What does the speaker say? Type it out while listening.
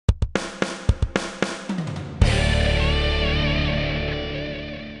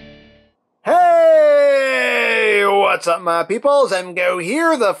What's up, my peoples? EmGo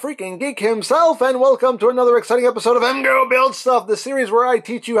here, the freaking geek himself, and welcome to another exciting episode of EmGo Build Stuff, the series where I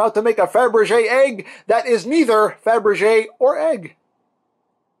teach you how to make a Fabergé egg that is neither Fabergé or egg.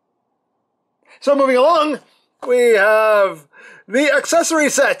 So moving along, we have the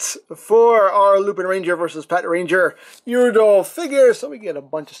accessory sets for our Lupinranger versus Patranger Euro figures. So we get a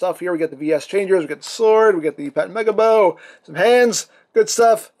bunch of stuff here. We get the VS changers, we get the sword, we get the Patranger bow, some hands. Good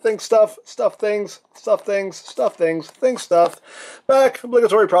stuff, think stuff, stuff things, stuff things, stuff things, think stuff. Back,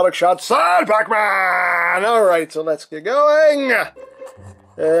 obligatory product shot, side Pac-Man! Alright, so let's get going.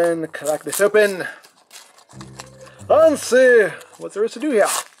 And crack this open. Let's see what there is to do here.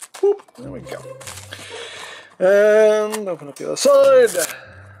 Boop, there we go. And open up the other side.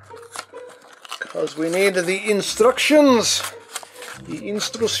 Because we need the instructions. The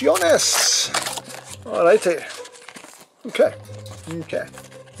instrucciones. Alrighty. Okay. Okay.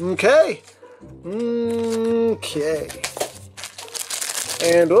 Okay. Okay.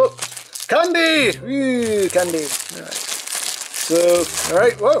 And oh, candy! Ooh, candy. Alright. So,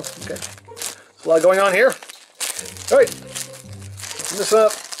 alright, whoa, okay. There's a lot going on here. Alright. Open this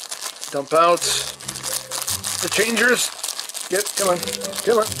up. Dump out the changers. Come on.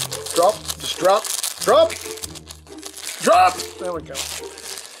 Come on. Drop. Just drop. Drop! Drop! There we go.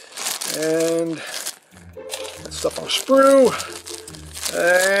 And that stuff on a sprue.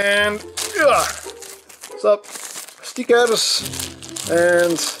 And what's up? Stickers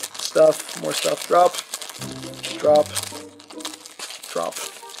and stuff, more stuff. Drop, drop, drop,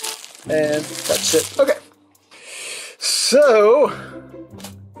 and that's it. Okay. So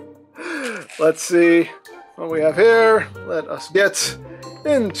let's see what we have here. Let us get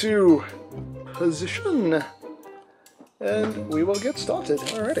into position. And we will get started.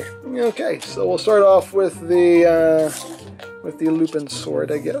 Alrighty. Okay, so we'll start off with the Lupin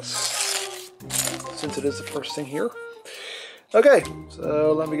sword, I guess, since it is the first thing here. Okay,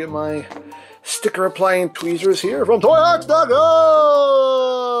 so let me get my sticker applying tweezers here from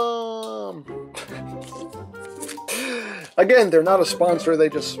ToyHawks.com. Again, they're not a sponsor. I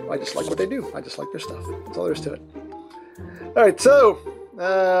just like what they do. I just like their stuff. That's all there is to it. Alright, so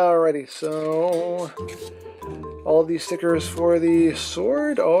alrighty, so all these stickers for the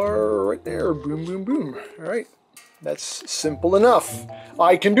sword are right there. Boom, boom, boom. Alright. That's simple enough.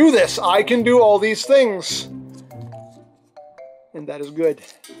 I can do this. I can do all these things. And that is good.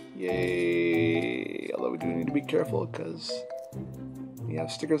 Yay. Although we do need to be careful because we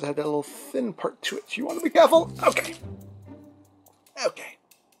have stickers that have that little thin part to it. You want to be careful? Okay. Okay.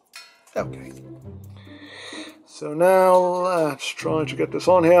 Okay. So now let's try to get this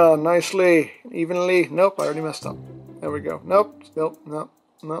on here nicely, evenly. Nope, I already messed up. There we go. Nope. Nope. Nope.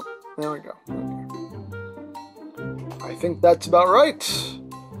 Nope. There we go. Okay. I think that's about right.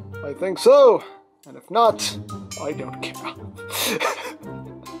 I think so. And if not, I don't care.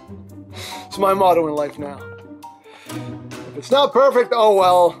 It's my motto in life now. If it's not perfect, oh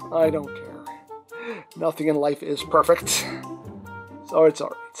well, I don't care. Nothing in life is perfect. So it's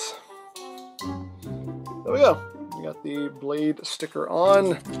alright. There we go. We got the blade sticker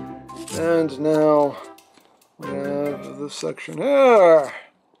on. And now we have this section here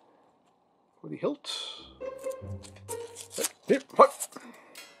for the hilt. What?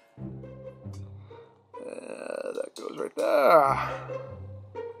 That goes right there.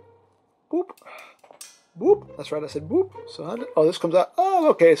 Boop. Boop. That's right, I said boop. So how did, oh, this comes out. Oh,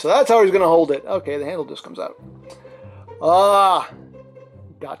 okay, so that's how he's going to hold it. Okay, the handle just comes out. Ah.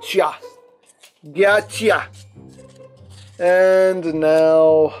 Gotcha. Gotcha. And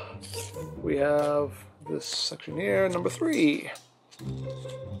now we have this section here, number 3.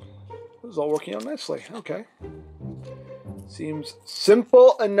 This is all working out nicely. Okay. Seems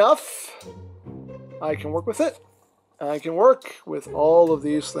simple enough. I can work with it. I can work with all of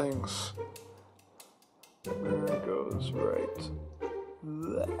these things. There it goes right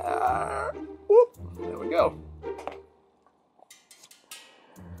there. Whoop. There we go.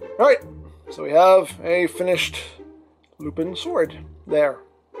 Alright, so we have a finished Lupin sword there.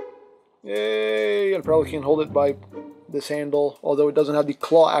 Yay! And probably can hold it by this handle, although it doesn't have the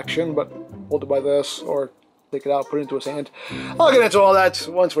claw action, but hold it by this, or take it out, put it into his hand. I'll get into all that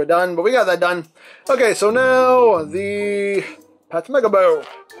once we're done, but we got that done. Okay, so now the Patranger bow.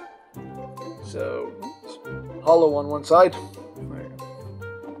 So, hollow on one side.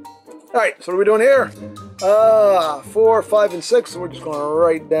 Alright, so what are we doing here? 4, 5, and 6, so we're just going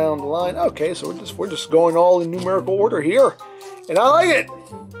right down the line. Okay, so we're just going all in numerical order here. And I like it.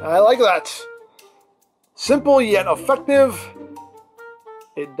 I like that. Simple yet effective.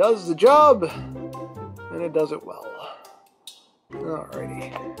 It does the job. And it does it well.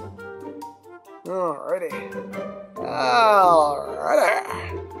 Alrighty. Alrighty. Alrighty.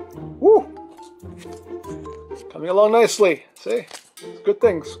 Woo! Coming along nicely. See? Good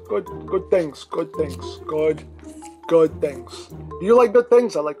things. Good things. Good things. Good things. Do you like good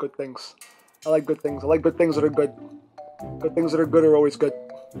things? I like good things. I like good things. I like good things that are good. Good things that are good are always good.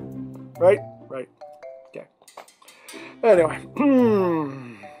 Right? Right. Okay. Anyway.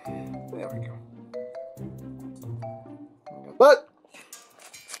 There we go. Got that.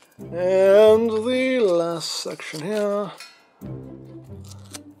 And the last section here.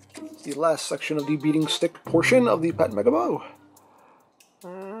 The last section of the beating stick portion of the Pat Mega Bow. I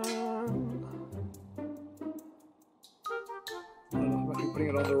don't know if I'm actually putting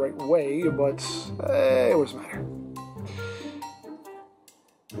it on the right way, but hey, it doesn't matter.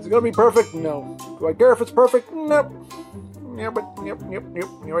 Is it gonna be perfect? No. Do I care if it's perfect? Nope. Yeah, but yep.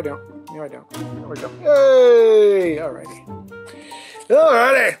 No, I don't. No, I don't. No, I don't. Yay! Alrighty.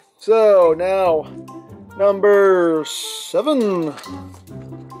 Alrighty. So now, number 7.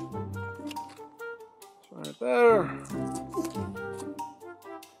 Right there.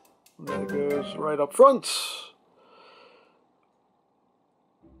 And that goes right up front.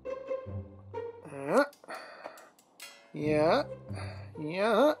 Yeah.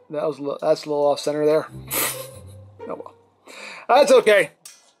 That's a little off center there. Oh well. That's okay.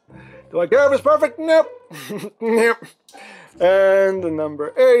 Do I care if it's perfect? Nope. Nope. And the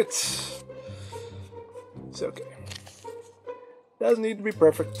number 8. It's okay. Doesn't need to be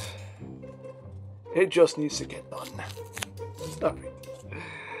perfect. It just needs to get done. Alright.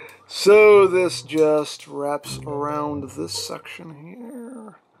 So this just wraps around this section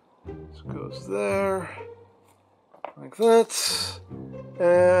here. This goes there. Like that.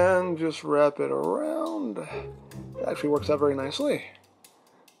 And just wrap it around. It actually works out very nicely.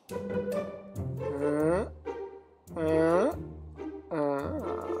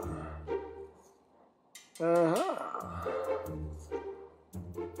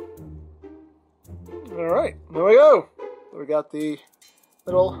 Alright, there we go. We got the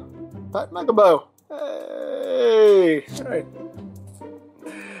little Pat Mega Bow. Hey! Alright.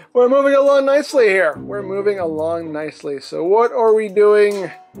 We're moving along nicely here. We're moving along nicely. So what are we doing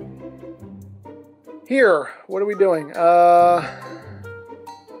here? What are we doing? I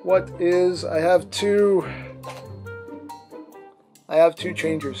have two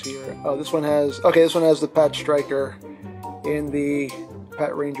changers here. Oh, this one has the Pat Striker in the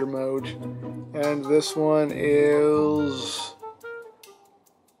Patranger mode. And this one is...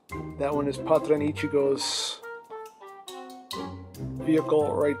 that one is Patranger's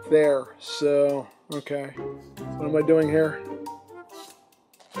vehicle right there. So, okay. What am I doing here?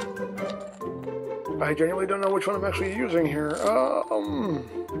 I genuinely don't know which one I'm actually using here.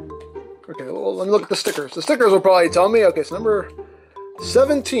 Okay, well, let me look at the stickers. The stickers will probably tell me. Okay, so number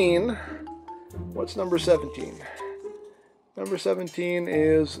 17. What's number 17? Number 17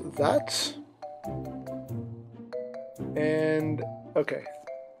 is that. And, okay.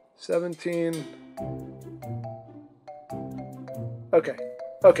 17. Okay.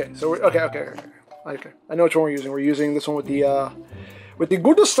 So we're, okay. I know which one we're using. We're using this one with the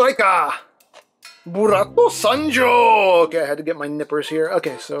good striker. Burato Sanjo! Okay, I had to get my nippers here.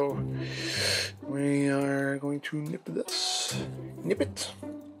 Okay, so we are going to nip this. Nip it.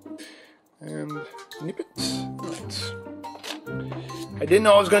 And nip it. Alright. I didn't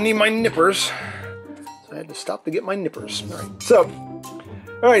know I was going to need my nippers. So I had to stop to get my nippers.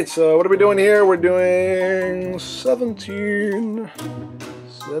 Alright, so what are we doing here? We're doing 17. I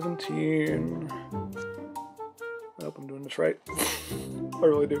hope I'm doing this right. I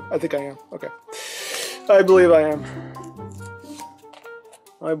really do. I think I am. Okay. I believe I am.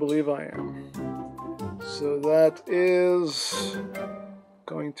 So that is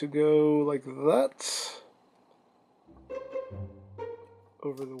going to go like that.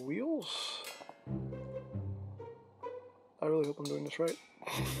 Over the wheels. I really hope I'm doing this right.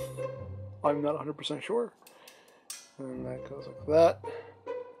 I'm not 100% sure. And that goes like that.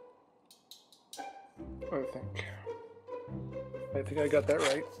 I think I got that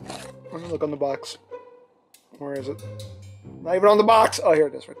right. Let me look on the box. Where is it? Not even on the box! Oh, here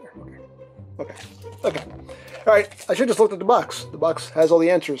it is right there. Okay. Alright, I should just looked at the box. The box has all the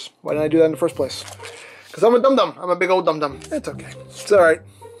answers. Why didn't I do that in the first place? Because I'm a dum-dum. I'm a big old dum-dum. It's okay. It's alright.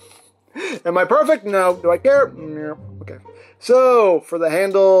 Am I perfect? No. Do I care? No. Okay. So, for the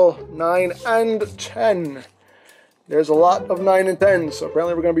handle 9 and 10. There's a lot of 9 and 10, so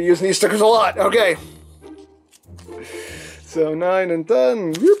apparently we're going to be using these stickers a lot. Okay. So 9 and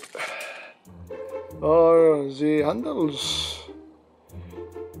 10. Whoop. Are the handles.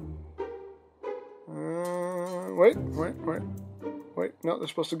 Wait. wait, no, they're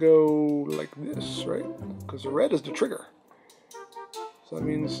supposed to go like this, right? Because the red is the trigger. So that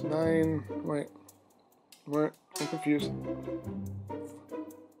means 9, wait, I'm confused.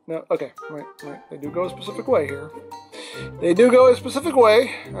 No, okay, right, they do go a specific way here. They do go a specific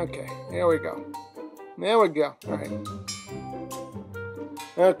way. Okay, there we go. There we go, alright.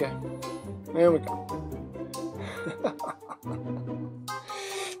 Okay, there we go.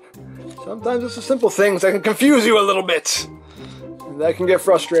 Sometimes it's the simple things that can confuse you a little bit. And that can get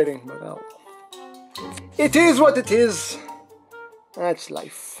frustrating, but oh, it is what it is. That's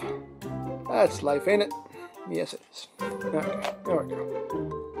life. That's life, ain't it? Yes, it is. Okay, there we go.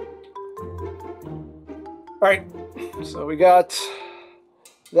 Alright, so we got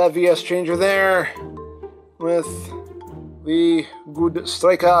that VS changer there with the good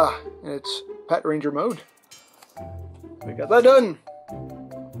striker in its Patranger mode. We got that done.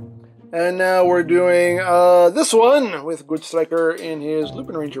 And now we're doing this one with Good Striker in his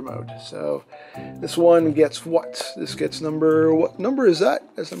Lupinranger mode. So this one gets what? This gets number, what number is that?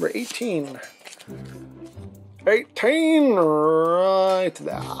 That's number 18. 18, right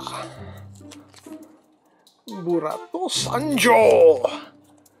there. Burato Sanjo.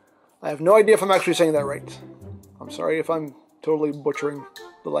 I have no idea if I'm actually saying that right. I'm sorry if I'm totally butchering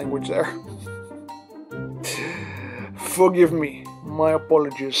the language there. Forgive me. My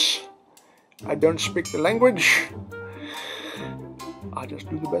apologies. I don't speak the language. I just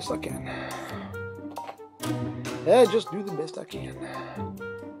do the best I can. Yeah, just do the best I can.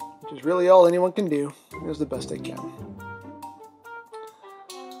 Which is really all anyone can do, is the best they can.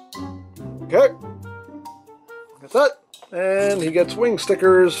 Okay. That's that. And he gets wing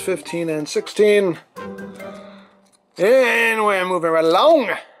stickers, 15 and 16. And we're moving right along.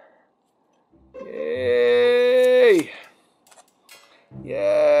 Yay!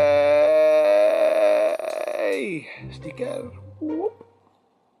 Yay! Sticker. Whoop.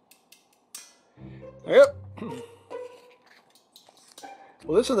 Yep.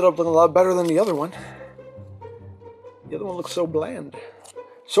 Well, this ended up looking a lot better than the other one. The other one looks so bland.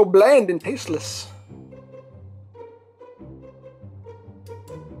 So bland and tasteless.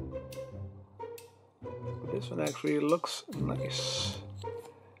 But this one actually looks nice.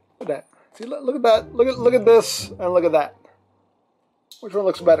 Look at that. See, look at that. Look at this and look at that. Which one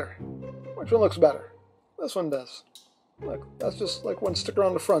looks better? Which one looks better? This one does. Look, that's just like one sticker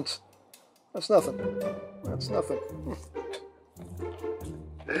on the front. That's nothing. That's nothing.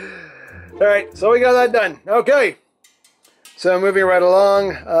 Alright, so we got that done. Okay. So moving right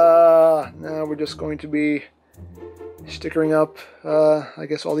along. Now we're just going to be stickering up, I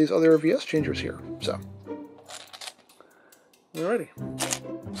guess, all these other VS changers here. So. Alrighty.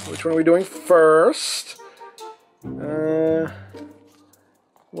 So which one are we doing first?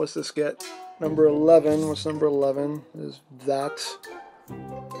 What's this get? Number 11. What's number 11? Is that.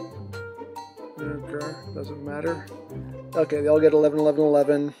 Okay, doesn't matter. Okay, they all get 11, 11,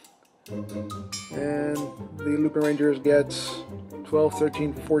 11. And the Lupinrangers get 12,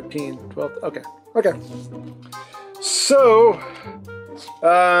 13, 14, 12. Okay, okay. So,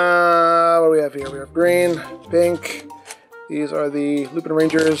 what do we have here? We have green, pink. These are the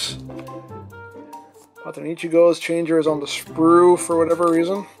Lupinrangers. Patranger changer is on the sprue for whatever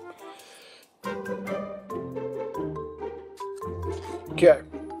reason. Okay.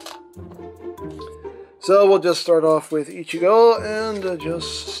 So we'll just start off with Ichigo and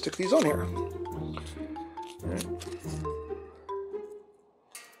just stick these on here. Right.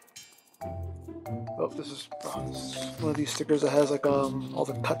 Oh, this is one of these stickers that has like all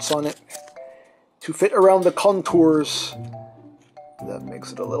the cuts on it to fit around the contours. That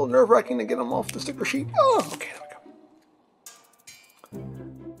makes it a little nerve-wracking to get them off the sticker sheet. Oh, okay, there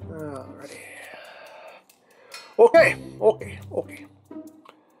we go. Alrighty. Okay.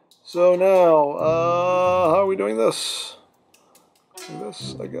 So now, how are we doing this?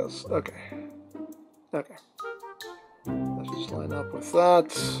 This, I guess. Okay. Let's just line up with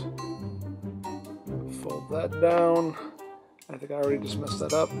that. Fold that down. I think I already just messed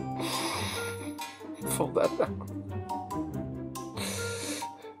that up. Fold that down.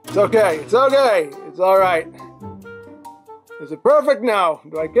 It's okay. It's alright. Is it perfect? No.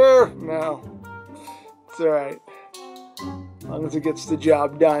 Do I care? No. It's alright. As long as it gets the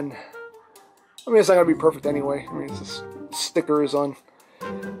job done. I mean, it's not going to be perfect anyway. I mean, it's just stickers on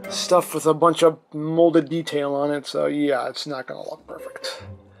stuff with a bunch of molded detail on it. So, yeah, it's not going to look perfect.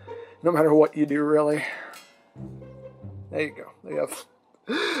 No matter what you do, really. There you go. They have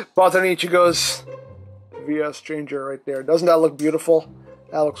Patranger VS changer right there. Doesn't that look beautiful?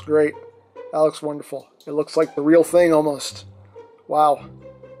 That looks great. That looks wonderful. It looks like the real thing almost. Wow.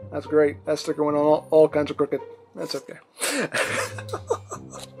 That's great. That sticker went on all kinds of crooked. That's okay.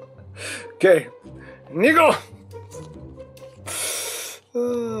 Okay. Niggle!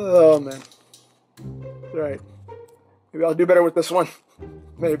 Oh, man. Alright. Maybe I'll do better with this one.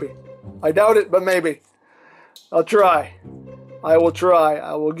 Maybe. I doubt it, but maybe. I'll try. I will try.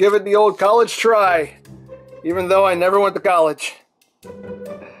 I will give it the old college try. Even though I never went to college.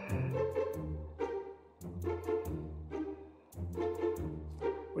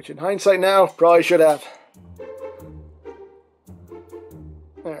 Which in hindsight now, probably should have.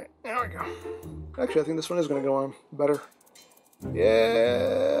 Alright, there we go. Actually, I think this one is going to go on better.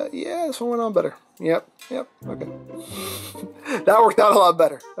 Yeah, this one went on better. Yep, okay. That worked out a lot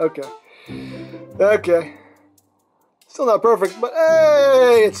better. Okay. Still not perfect, but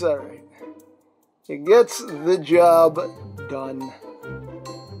hey, it's alright. It gets the job done.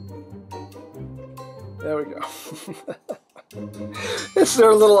 There we go. It's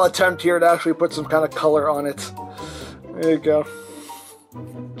their little attempt here to actually put some kind of color on it. There you go.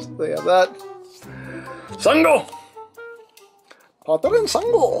 So they have that. Sango! Patranger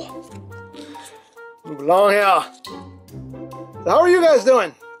Sango! Move along here. So how are you guys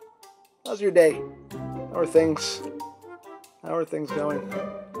doing? How's your day? How are things? How are things going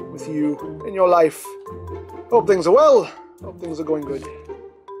with you in your life? Hope things are well. Hope things are going good.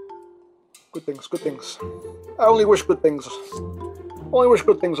 Good things, good things. I only wish good things. Only wish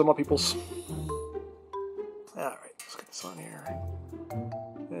good things on my peoples. Alright, let's get this on here.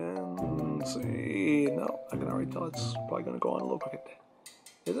 And let's see. No, I can already tell it's probably going to go on a little crooked.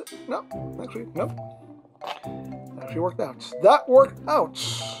 Is it? No, actually, nope. Actually worked out. That worked out.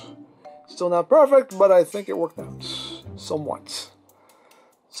 Still not perfect, but I think it worked out. Somewhat.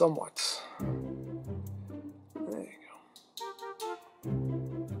 Somewhat. There you go.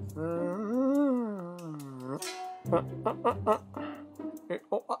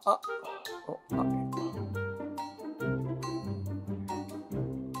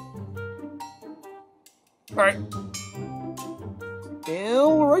 Alright.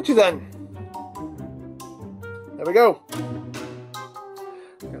 Alrighty then. There we go.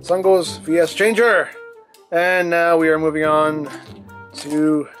 Got Sango's VS Changer. And now we are moving on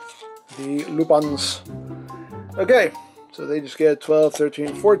to the Lupins. Okay, so they just get 12,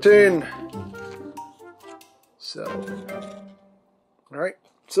 13, 14. So, alright.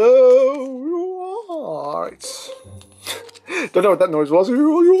 So, alright. Don't know what that noise was.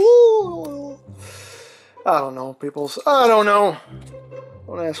 I don't know, peoples. I don't know.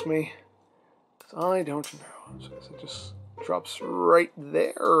 Don't ask me. I don't know. So it just drops right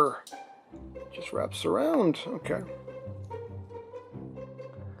there. Just wraps around. Okay.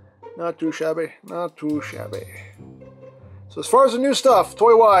 Not too shabby. Not too shabby. So as far as the new stuff,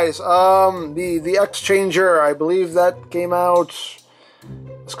 toy-wise, the X-Changer, I believe that came out.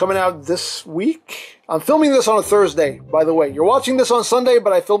 It's coming out this week. I'm filming this on a Thursday, by the way. You're watching this on Sunday,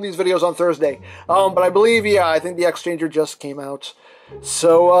 but I filmed these videos on Thursday. But I believe, yeah, I think the X-Changer just came out.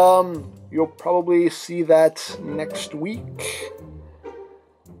 So, you'll probably see that next week.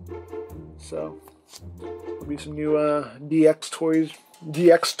 So, there'll be some new DX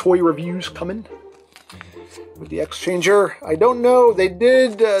toy reviews coming with the X-Changer. I don't know. They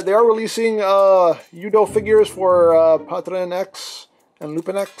are releasing Udo figures for Patranger X and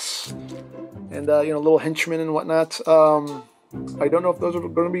Lupinranger, and little henchmen and whatnot. I don't know if those are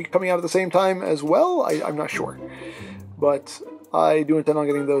going to be coming out at the same time as well. I'm not sure, but I do intend on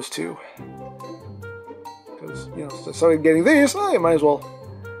getting those too. Because since I started getting these, I might as well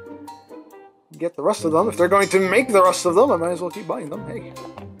get the rest of them. If they're going to make the rest of them, I might as well keep buying them. Hey,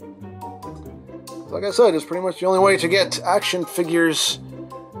 like I said, it's pretty much the only way to get action figures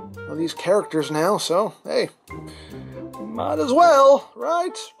of these characters now. So hey, might as well,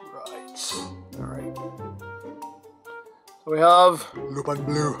 right? Right. All right. So we have Lupin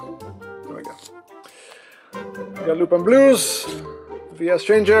Blue. There we go. We got Lupin Blues, VS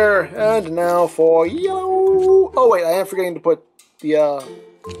Changer, and now for yellow. Oh wait, I am forgetting to put the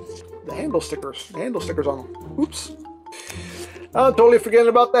handle stickers. Handle stickers on them. Oops. I'm totally forgetting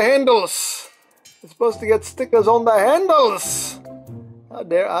about the handles. You're supposed to get stickers on the handles. How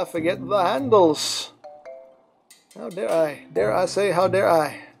dare I forget the handles? How dare I? Dare I say, how dare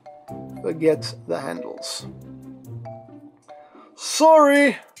I forget the handles?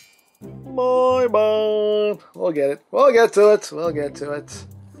 Sorry. My bad. We'll get it. We'll get to it. We'll get to it.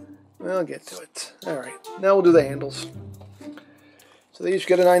 We'll get to it. Alright. Now we'll do the handles. So they each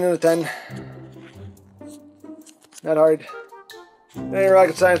get a 9 and a 10. Not hard. It ain't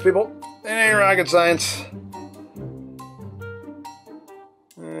rocket science, people. It ain't rocket science.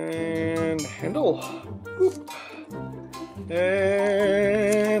 And handle. Boop.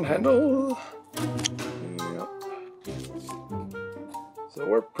 And handle. Yep.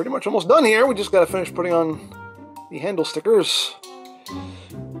 are pretty much almost done here. We just got to finish putting on the handle stickers.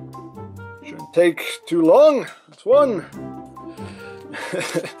 Shouldn't take too long. That's one.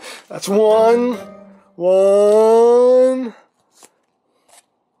 That's one. One.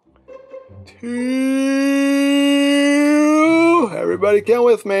 Two. Everybody count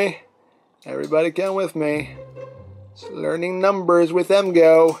with me. Everybody count with me. It's learning numbers with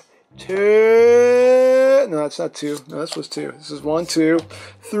EmGo. Two. No, that's not two. No, this was two. This is 1, 2,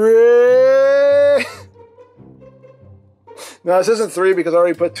 3. No, this isn't 3 because I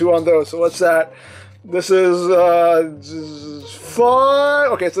already put 2 on those. So what's that? This is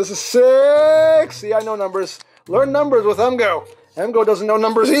 5. Okay, so this is 6. See, I know numbers. Learn numbers with EmGo. EmGo doesn't know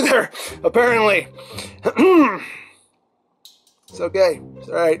numbers either, apparently. It's okay. It's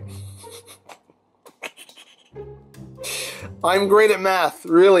all right. I'm great at math.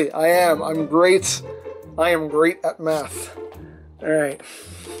 Really, I am. I'm great. I am great at math. All right.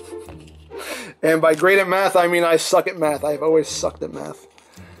 And by great at math, I mean I suck at math. I've always sucked at math.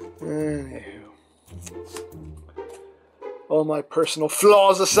 Anywho. All my personal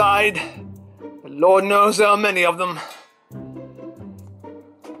flaws aside, the Lord knows how many of them.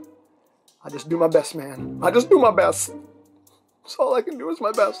 I just do my best, man. I just do my best. That's all I can do is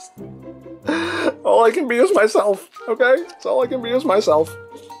my best. All I can be is myself, okay? That's all I can be is myself.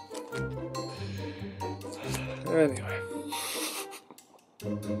 Anyway.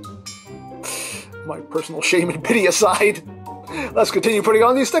 My personal shame and pity aside, let's continue putting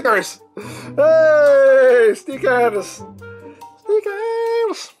on these stickers. Hey, stickers!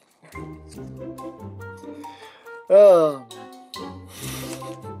 Stickers! Oh,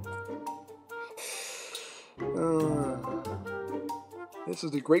 this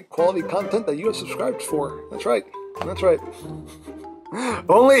is the great quality content that you have subscribed for. That's right. That's right.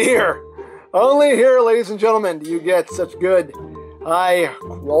 Only here, ladies and gentlemen, do you get such good, high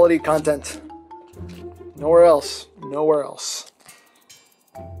quality content. Nowhere else. Nowhere else.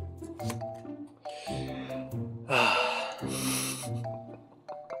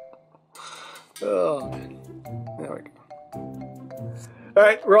 Oh, man. There we go. All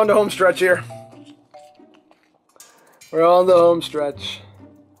right, we're on the home stretch here. We're on the home stretch.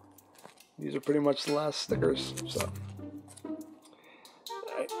 These are pretty much the last stickers, so. All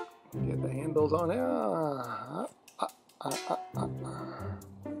right, get the handles on here.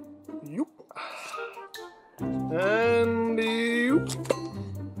 Yoop. And yoop.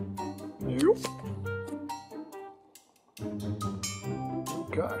 Yoop.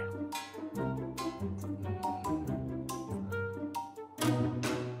 Okay.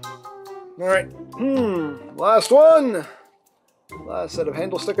 All right. Last one. Last set of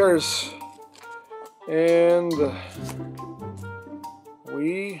handle stickers. And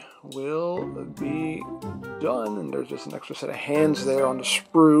we will be done. And there's just an extra set of hands there on the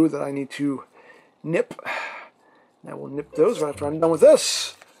sprue that I need to nip. Now we'll nip those right after I'm done with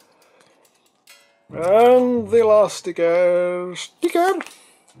this. And the last sticker. Sticker.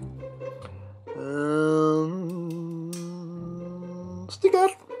 Sticker.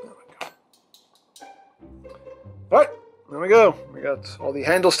 Alright, there we go. We got all the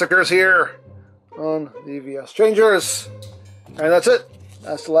handle stickers here on the VS Changers. And that's it.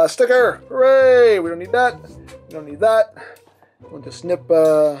 That's the last sticker. Hooray! We don't need that. We don't need that. We'll just nip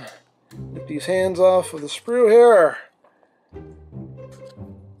these hands off of the sprue here.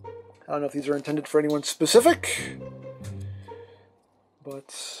 I don't know if these are intended for anyone specific.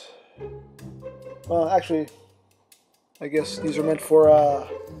 But, well, actually, I guess these are meant for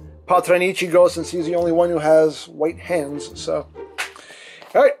Patranger, since he's the only one who has white hands. So,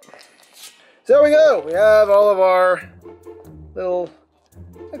 all right. So there we go. We have all of our little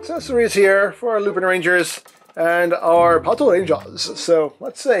accessories here for our Lupinrangers and our Patrangers. So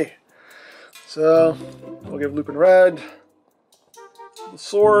let's see. So we'll give Lupin red. The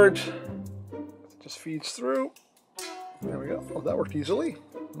sword just feeds through. There we go. Oh, that worked easily.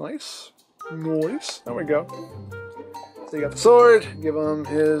 Nice. Nice. There we go. So you got the sword, give him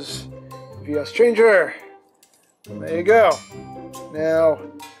his VS Changer. There you go. Now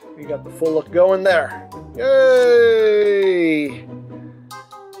we got the full look going there. Yay!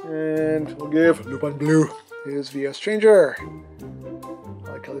 And we'll give Lupin Blue his VS Changer.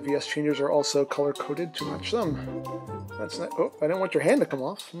 I like how the VS Changers are also color coded to match them. That's not. Oh, I didn't want your hand to come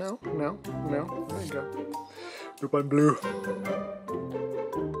off. No, no, no. There you go. Lupin Blue.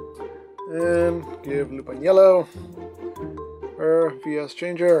 And give Lupin Yellow her VS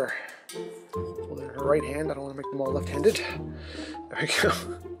Changer. Hold it in her right hand. I don't want to make them all left-handed. There we go.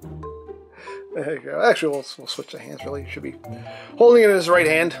 There you go. Actually, we'll switch the hands, really. He should be holding it in his right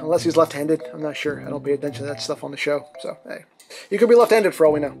hand, unless he's left-handed. I'm not sure. I don't pay attention to that stuff on the show. So, hey. He could be left-handed for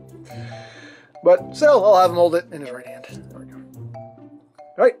all we know. But still, I'll have him hold it in his right hand. There we go.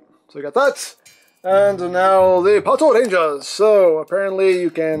 Alright, so we got that. And now the Patranger. So apparently you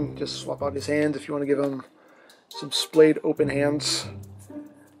can just swap out his hands if you want to give him some splayed open hands.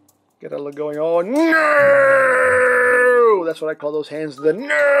 Get a look going. Oh no! That's what I call those hands, the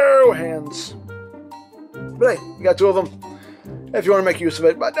no hands. But hey, you got 2 of them if you want to make use of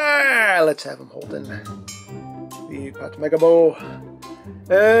it. But let's have him holding the Pat Mega Bow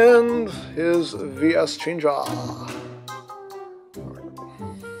and his VS Changer.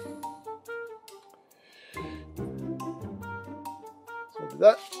 So do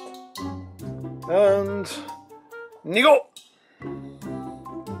that. And EmGo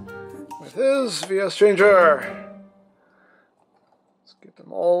with his VS Changer. Let's get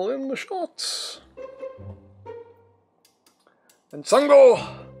them all in the shots. And Sango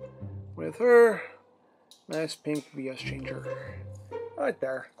with her nice pink VS Changer. Right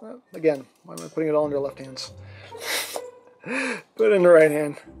there. Again, why am I putting it all in your left hands? Put it in the right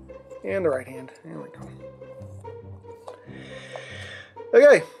hand. And the right hand. There we go.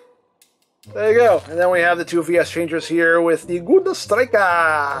 Okay. There you go. And then we have the 2 VS Changers here with the Good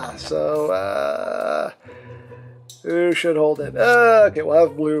Striker. So, who should hold it? Okay, we'll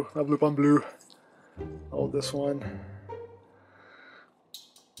have blue. I'll have loop on blue. Hold this one.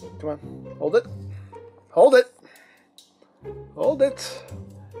 Come on. Hold it. Hold it. Hold it.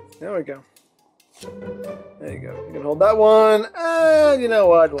 There we go. There you go. You can hold that one. And you know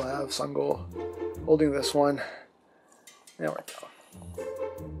what? We'll have Sango holding this one. There we go.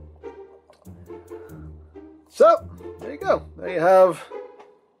 So, there you go. There you have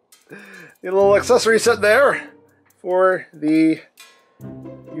the little accessory set there for the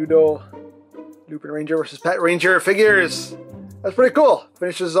Yudo Lupinranger versus Patranger figures. That's pretty cool.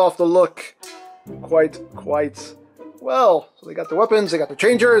 Finishes off the look quite well. So they got the weapons, they got the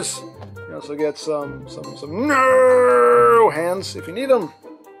changers. You also get some no hands if you need them.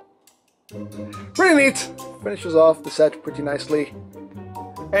 Pretty neat. Finishes off the set pretty nicely.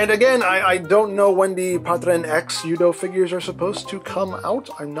 And again, I don't know when the Patran X Yudo figures are supposed to come out.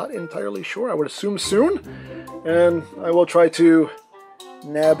 I'm not entirely sure. I would assume soon. And I will try to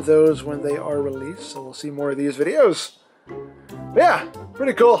nab those when they are released. So we'll see more of these videos. But yeah,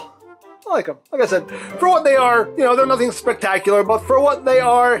 pretty cool. I like them. Like I said, for what they are, you know, they're nothing spectacular, but for what they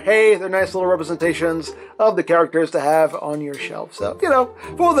are, hey, they're nice little representations of the characters to have on your shelf. So, you know,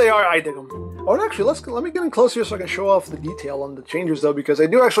 for what they are, I dig them. Oh, and actually, let me get in close here so I can show off the detail on the changers, though, because they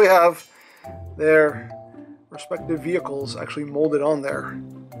do actually have their respective vehicles actually molded on there,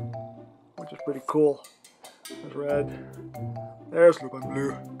 which is pretty cool. There's red. There's Lupin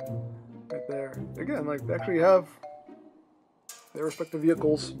blue. Right there. Again, like, they actually have their respective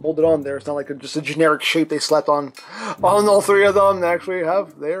vehicles molded on there. It's not like just a generic shape they slapped on all 3 of them. They actually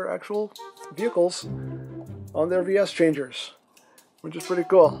have their actual vehicles on their VS changers, which is pretty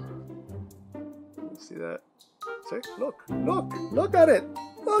cool. Let's see that. See? Look at it.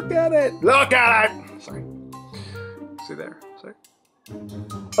 Look at it. Look at it. Sorry. See there. See?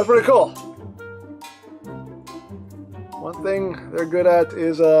 That's pretty cool. One thing they're good at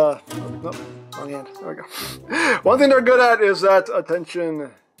is nope. Wrong hand. There we go. One thing they're good at is that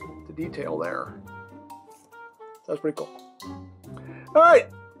attention to detail there. That's pretty cool. Alright,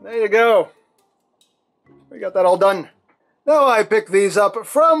 there you go. We got that all done. Now I picked these up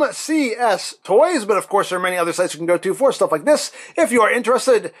from CS Toys, but of course there are many other sites you can go to for stuff like this if you are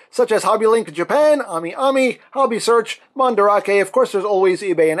interested, such as Hobby Link Japan, Ami, Hobby Search, Mandarake. Of course there's always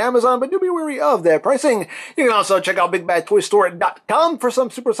eBay and Amazon, but do be wary of their pricing. You can also check out BigBadToyStore.com for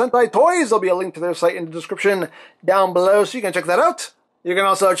some Super Sentai toys. There'll be a link to their site in the description down below, so you can check that out. You can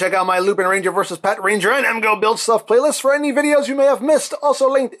also check out my Lupinranger vs. Patranger and EmGo Build Stuff playlist for any videos you may have missed, also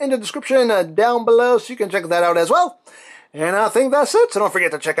linked in the description down below, so you can check that out as well. And I think that's it. So don't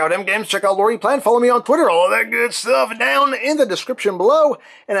forget to check out EmGames, check out Lori Plan, follow me on Twitter, all of that good stuff down in the description below.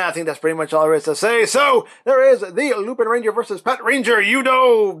 And I think that's pretty much all there is to say. So there is the Lupinranger vs. Patranger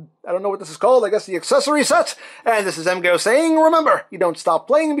Yudo. I don't know what this is called. I guess the accessory set. And this is EmGo saying, remember, you don't stop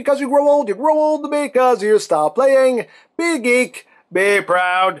playing because you grow old because you stop playing. Be geek, be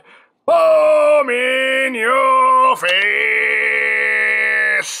proud. Boom in your face.